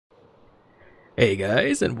Hey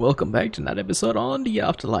guys, and welcome back to another episode on the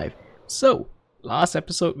Afterlife. So, last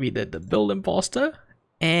episode we did the build imposter,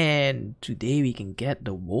 and today we can get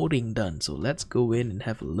the voting done. So let's go in and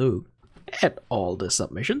have a look at all the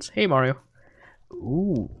submissions. Hey Mario.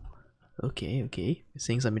 Ooh, okay. We're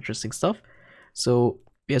seeing some interesting stuff. So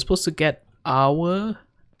we are supposed to get our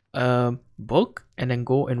book and then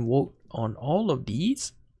go and vote on all of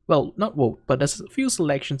these. Well, not vote, but there's a few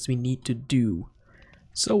selections we need to do.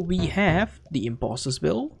 So we have the Imposter's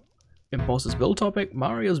build topic,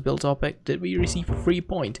 Mario's build topic. Did we receive a free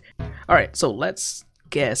point? Alright, so let's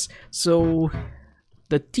guess. So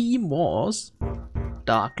the team was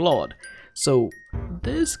Dark Lord. So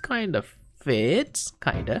this kind of fits,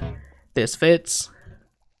 This fits.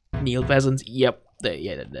 Neil Peasants, yep.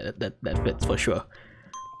 That fits for sure.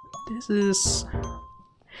 This is...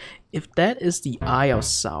 If that is the Eye of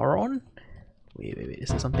Sauron... Wait, is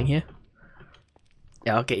there something here?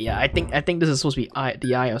 Yeah, okay, yeah, I think this is supposed to be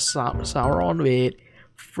the Eye of Sauron with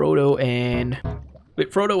Frodo and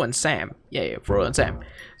Sam. Yeah, Frodo and Sam.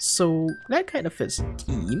 So that kind of fits the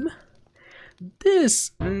team.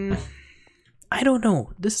 This, I don't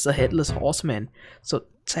know. This is a Headless Horseman, so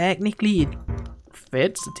technically it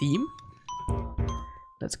fits the team.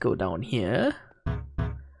 Let's go down here.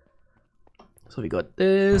 So we got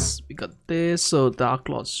this. So Dark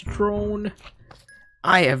Lord's throne.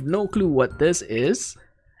 I have no clue what this is.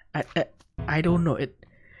 I don't know.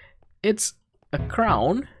 It's a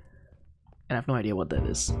crown, and I have no idea what that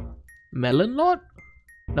is. Melon Lord?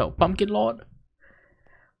 No, Pumpkin Lord.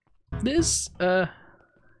 This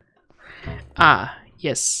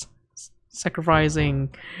yes.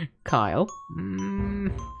 Sacrificing Kyle.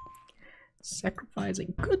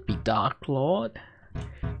 Sacrificing could be Dark Lord.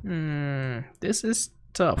 This is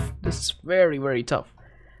tough. This is very, very tough.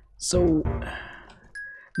 So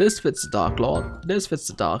this fits the Dark Lord. This fits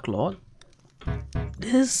the Dark Lord.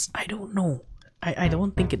 This, I don't know. I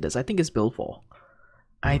don't think it does. I think it's Bill 4.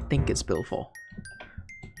 I think it's Bill 4.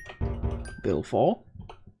 Bill 4.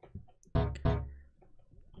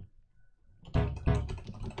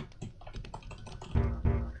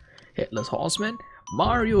 Headless Horseman.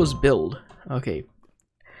 Mario's build. Okay.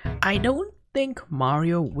 I don't think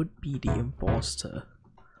Mario would be the imposter.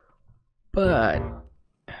 But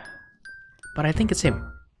I think it's him.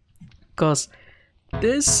 Because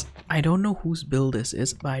this, I don't know whose build this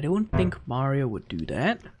is, but I don't think Mario would do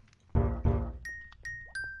that.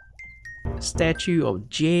 Statue of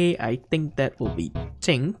J, I think that will be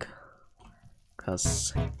Tink.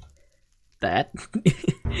 Because that.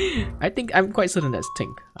 I'm quite certain that's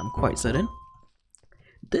Tink. I'm quite certain.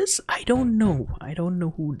 This, I don't know. I don't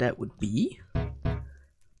know who that would be.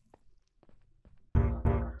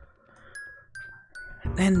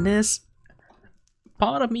 And this,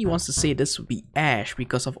 part of me wants to say this would be Ash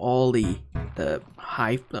because of all the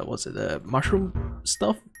hive, the mushroom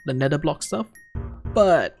stuff, the nether block stuff.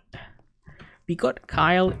 But we got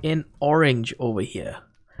Kyle in orange over here,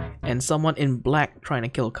 and someone in black trying to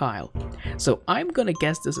kill Kyle. So I'm gonna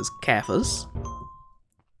guess this is Cafus.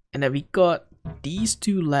 And then we got these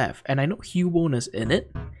two left, and I know Hubone is in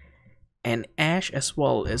it, and Ash as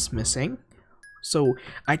well is missing. So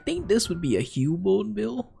I think this would be a Hubone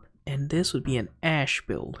build, and this would be an Ash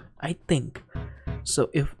build, I think.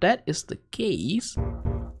 So if that is the case,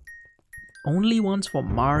 only ones for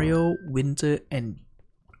Mario, Winter, and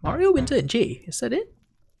Jay. Is that it?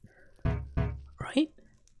 Right?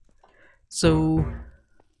 So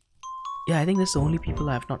yeah, I think that's the only people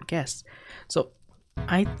I have not guessed. So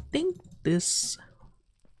I think this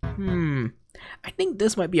I think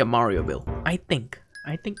this might be a Mario build. I think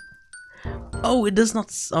oh, it does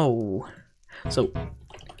not. Oh, so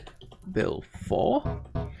Bill 4.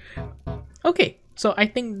 Okay, so I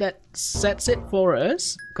think that sets it for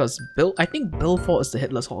us, because I think Bill 4 is the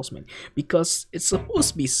Headless Horseman, because it's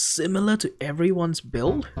supposed to be similar to everyone's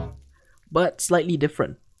build, but slightly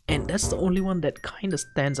different, and that's the only one that kind of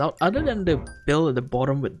stands out. Other than the build at the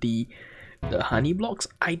bottom with the honey blocks,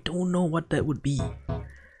 I don't know what that would be.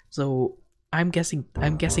 So I'm guessing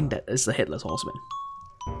that is the Headless Horseman.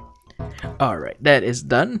 Alright, that is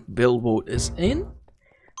done. Bill vote is in.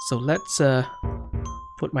 So let's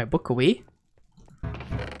put my book away.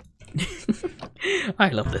 I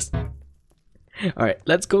love this. Alright,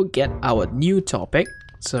 let's go get our new topic.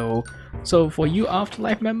 So for you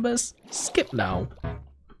Afterlife members, skip now.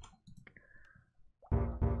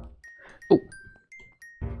 Oh.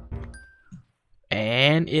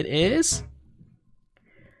 And it is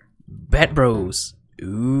Bad Bros.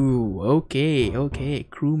 Ooh, okay,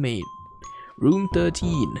 crewmate. Room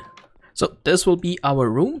 13. So this will be our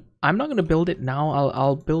room. I'm not gonna build it now.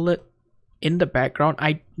 I'll build it in the background.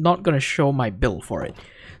 I'm not gonna show my build for it.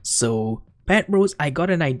 So Bad Bros, I got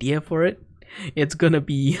an idea for it. It's gonna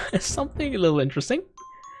be something a little interesting.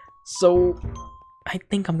 So I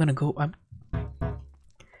think I'm gonna go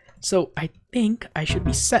so I think I should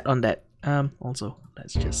be set on that. Also,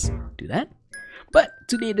 let's just do that. But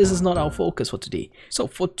today, this is not our focus for today. So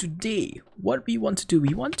for today, what we want to do,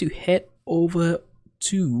 we want to head over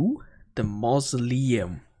to the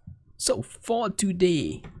mausoleum. So for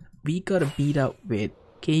today, we gotta meet up with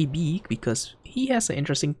KB because he has an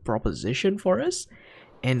interesting proposition for us,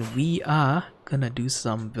 and we are gonna do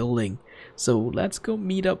some building. So let's go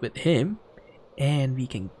meet up with him and we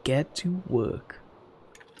can get to work.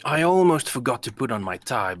 I almost forgot to put on my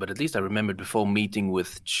tie, but at least I remembered before meeting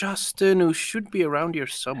with Justin, who should be around here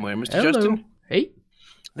somewhere. Mr. Hello. Justin? Hey.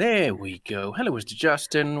 There we go. Hello, Mr.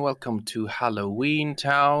 Justin. Welcome to Halloween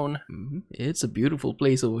Town. It's a beautiful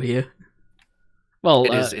place over here. Well,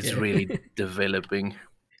 it is. It's really developing.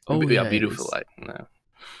 Oh, yeah, beautiful.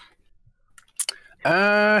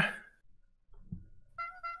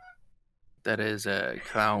 That is a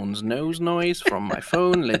clown's nose noise from my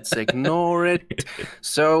phone. Let's ignore it.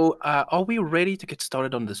 So, are we ready to get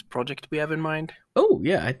started on this project we have in mind? Oh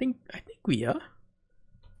yeah, I think we are.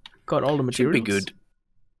 Got all the materials. Should be good.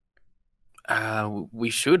 We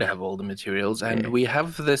should have all the materials, and we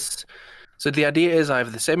have this. So the idea is I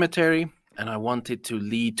have the cemetery, and I want it to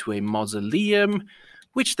lead to a mausoleum,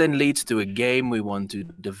 which then leads to a game we want to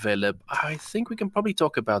develop. I think we can probably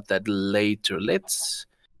talk about that later. Let's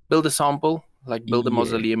build a sample, like build a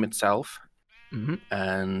mausoleum itself,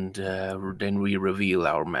 and then we reveal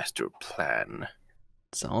our master plan.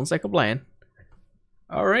 Sounds like a plan.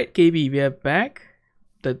 Alright, KB, we are back.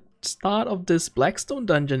 The start of this Blackstone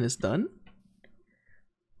dungeon is done.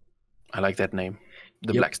 I like that name.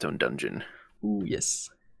 The Blackstone dungeon. Ooh, yes.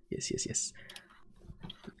 Yes.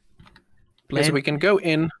 Okay, so we can go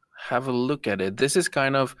in, have a look at it. This is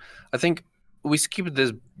kind of, I think, we skipped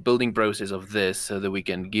this building process of this so that we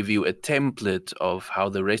can give you a template of how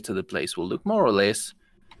the rest of the place will look, more or less.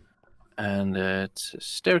 And it's a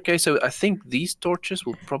staircase, so I think these torches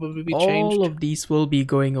will probably be changed. All of these will be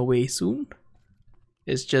going away soon.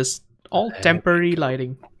 It's just all temporary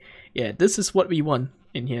lighting. Yeah, this is what we want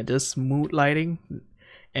in here. Just smooth lighting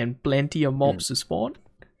and plenty of mobs to spawn.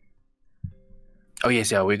 Oh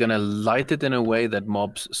yes, yeah, we're gonna light it in a way that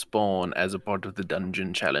mobs spawn as a part of the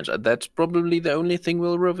dungeon challenge. That's probably the only thing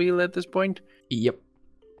we'll reveal at this point. Yep.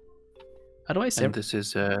 Otherwise, and this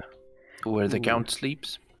is where the count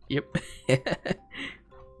sleeps. Yep.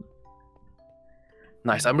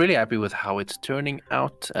 Nice. I'm really happy with how it's turning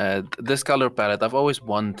out. This color palette, I've always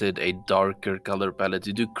wanted a darker color palette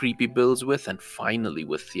to do creepy builds with, and finally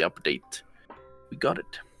with the update, we got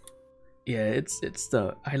it. Yeah,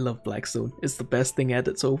 I love Blackstone. It's the best thing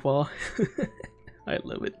added so far. I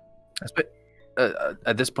love it.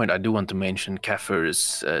 At this point, I do want to mention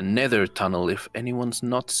Kafir's nether tunnel. If anyone's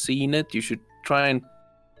not seen it, you should try and...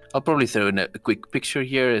 I'll probably throw in a quick picture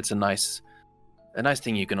here. It's a nice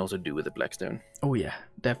thing you can also do with the Blackstone. Oh yeah,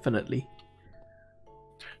 definitely.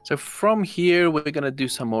 So from here, we're going to do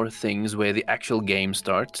some more things where the actual game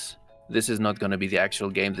starts. This is not going to be the actual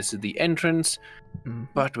game. This is the entrance,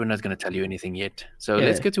 but we're not going to tell you anything yet. So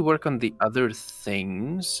let's get to work on the other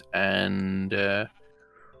things and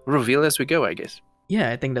reveal as we go, I guess. Yeah,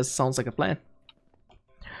 I think that sounds like a plan.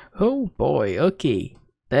 Oh boy, okay.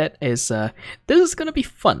 That is, this is going to be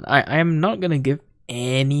fun. I'm not going to give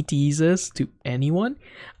any teasers to anyone.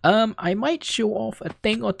 I might show off a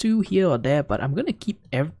thing or two here or there, but I'm going to keep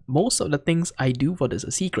most of the things I do for this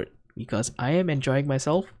a secret. Because I am enjoying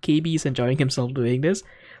myself, KB is enjoying himself doing this.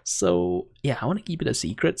 So yeah, I want to keep it a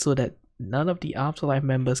secret so that none of the AfterLife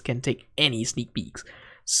members can take any sneak peeks.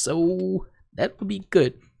 So that would be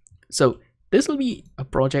good. So this will be a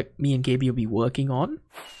project me and KB will be working on.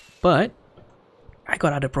 But I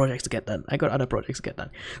got other projects to get done.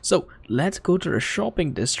 So let's go to the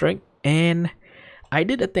shopping district, and I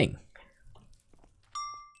did a thing.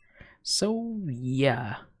 So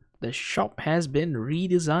yeah. The shop has been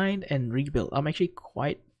redesigned and rebuilt. I'm actually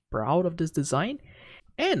quite proud of this design.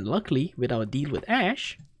 And luckily, with our deal with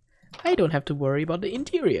Ash, I don't have to worry about the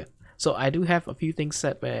interior. So I do have a few things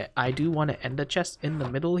set where I do want to end the chest in the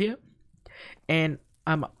middle here. And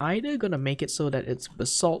I'm either going to make it so that it's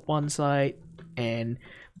basalt one side and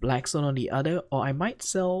Blackstone on the other. Or I might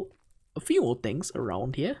sell a few more things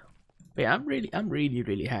around here. But yeah, I'm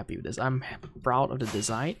really happy with this. I'm proud of the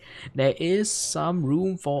design. There is some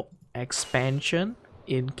room for expansion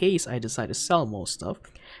in case I decide to sell more stuff,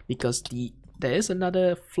 because there is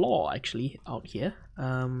another floor actually out here.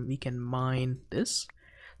 We can mine this.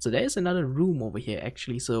 So there's another room over here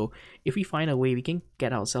actually. So if we find a way, we can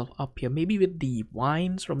get ourselves up here, maybe with the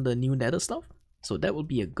vines from the new nether stuff. So that would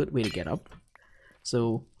be a good way to get up.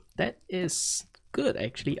 So that is good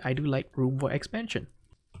actually. I do like room for expansion.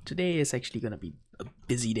 Today is actually gonna be a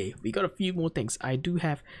busy day. We got a few more things. I do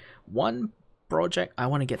have one project I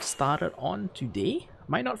want to get started on today.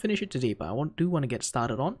 Might not finish it today, but I do want to get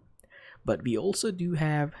started on. But we also do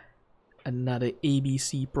have another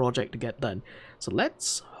ABC project to get done. So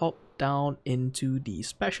let's hop down into the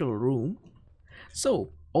special room.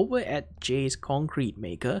 So over at Jay's concrete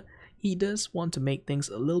maker, he does want to make things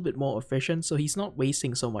a little bit more efficient, so he's not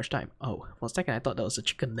wasting so much time. Oh, for a second I thought that was a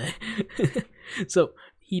chicken there. So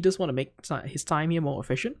he does want to make his time here more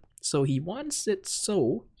efficient. So he wants it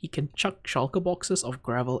so he can chuck shulker boxes of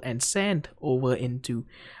gravel and sand over into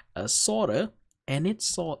a sorter, and it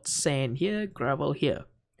sorts sand here, gravel here,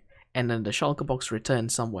 and then the shulker box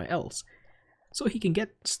returns somewhere else. So he can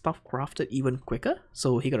get stuff crafted even quicker.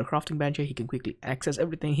 So he got a crafting bench here, he can quickly access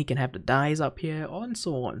everything, he can have the dyes up here, and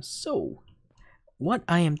so on. So what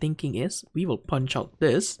I am thinking is we will punch out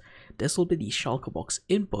this. This will be the shulker box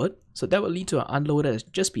input. So that will lead to an unloader that's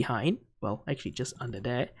just behind. Well, actually just under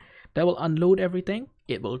there. That will unload everything.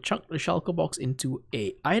 It will chuck the shulker box into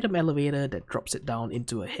a item elevator that drops it down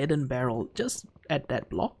into a hidden barrel just at that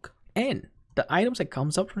block. And the items that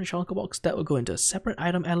comes up from the shulker box, that will go into a separate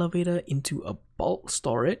item elevator into a bulk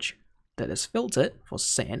storage that is filtered for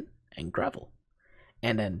sand and gravel.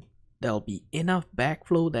 And then there'll be enough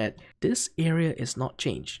backflow that this area is not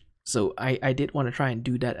changed. So I did want to try and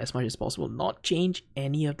do that as much as possible, not change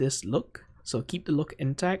any of this look. So keep the look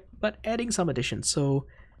intact, but adding some additions. So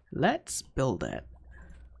let's build that.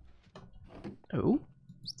 Oh,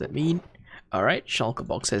 does that mean? Alright, shulker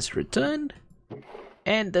box has returned.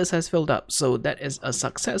 And this has filled up, so that is a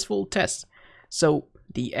successful test. So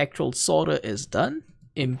the actual sorter is done.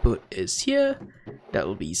 Input is here. That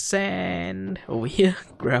will be sand over here,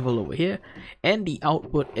 gravel over here, and the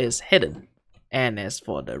output is hidden. And as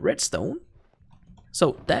for the redstone,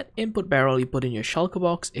 so that input barrel you put in your shulker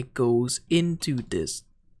box, it goes into this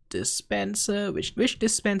dispenser, which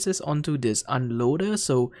dispenses onto this unloader.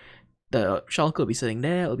 So the shulker will be sitting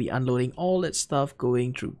there, it'll be unloading all its stuff,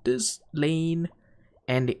 going through this lane,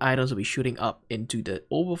 and the items will be shooting up into the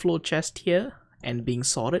overflow chest here and being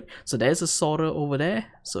sorted. So there's a sorter over there,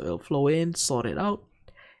 so it'll flow in, sort it out,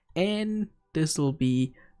 and this will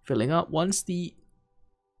be filling up. Once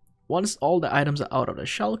all the items are out of the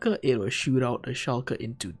shulker, it will shoot out the shulker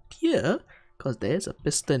into here, because there's a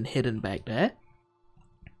piston hidden back there.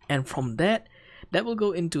 And from that will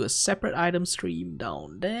go into a separate item stream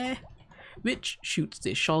down there, which shoots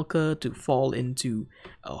the shulker to fall into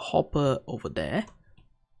a hopper over there.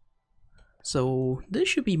 So this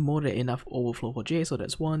should be more than enough overflow for Jay. So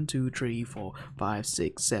that's 1, 2, 3, 4, 5,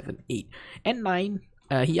 6, 7, 8, and 9.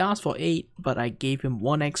 He asked for 8, but I gave him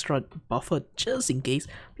 1 extra buffer just in case.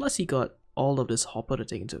 Plus he got all of this hopper to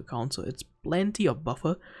take into account, so it's plenty of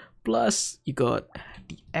buffer. Plus you got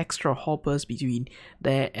the extra hoppers between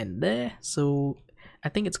there and there. So I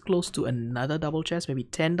think it's close to another double chest, maybe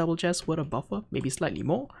 10 double chests worth of buffer, maybe slightly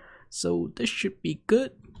more. So this should be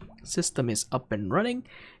good. System is up and running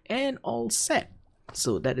and all set.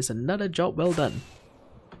 So that is another job well done.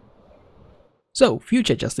 So,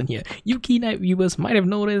 future Justin here. You Keynight viewers might have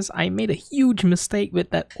noticed I made a huge mistake with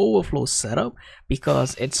that overflow setup,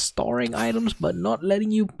 because it's storing items but not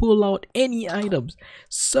letting you pull out any items.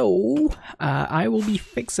 So, I will be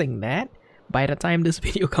fixing that by the time this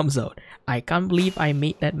video comes out. I can't believe I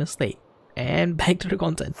made that mistake. And back to the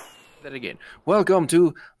content. That again. Welcome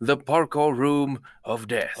to the parkour room of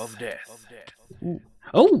death. Ooh.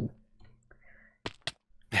 Oh!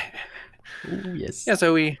 Ooh, yes. Yeah,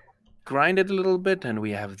 so we grind it a little bit, and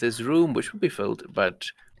we have this room which will be filled, but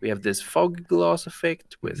we have this fog glass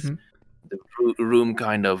effect with the room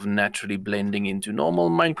kind of naturally blending into normal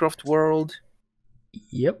Minecraft world.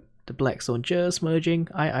 Yep, the Blackstone just merging.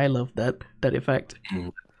 I love that effect.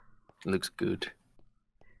 Looks good.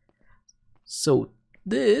 So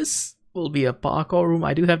this will be a parkour room.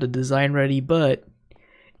 I do have the design ready, but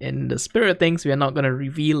in the spirit of things, we are not going to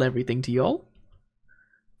reveal everything to y'all.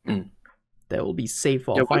 That will be safe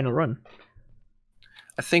for our final run.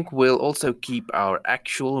 I think we'll also keep our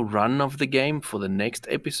actual run of the game for the next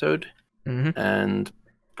episode, and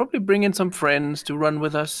probably bring in some friends to run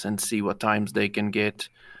with us and see what times they can get.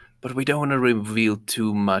 But we don't want to reveal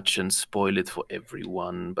too much and spoil it for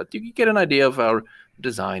everyone. But you can get an idea of our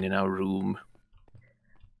design in our room.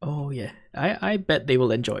 Oh yeah, I bet they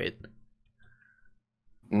will enjoy it.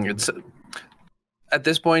 It's at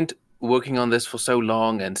this point, working on this for so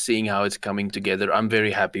long and seeing how it's coming together, I'm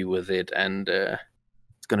very happy with it, and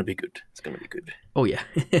it's gonna be good. It's gonna be good. Oh yeah.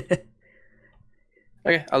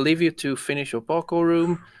 Okay, I'll leave you to finish your parkour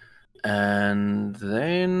room, and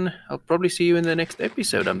then I'll probably see you in the next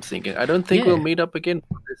episode. I'm thinking. I don't think we'll meet up again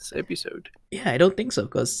for this episode. Yeah, I don't think so,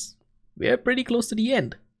 because we're pretty close to the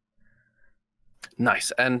end.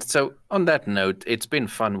 Nice. And so, on that note, it's been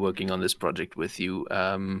fun working on this project with you.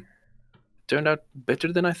 Turned out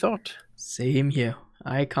better than I thought. Same here.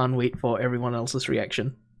 I can't wait for everyone else's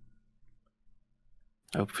reaction.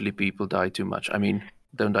 Hopefully people die too much. I mean,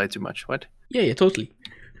 don't die too much. What? Yeah, totally.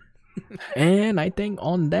 And I think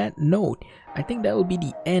on that note, I think that will be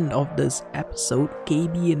the end of this episode.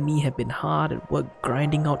 KB and me have been hard at work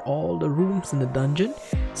grinding out all the rooms in the dungeon.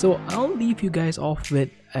 So I'll leave you guys off with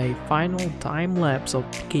a final time lapse of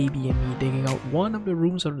KB and me digging out one of the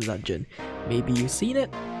rooms of the dungeon. Maybe you've seen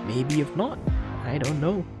it, maybe you've not. I don't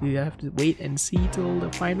know. We have to wait and see till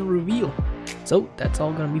the final reveal. So that's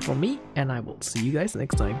all gonna be from me, and I will see you guys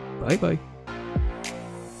next time. Bye bye.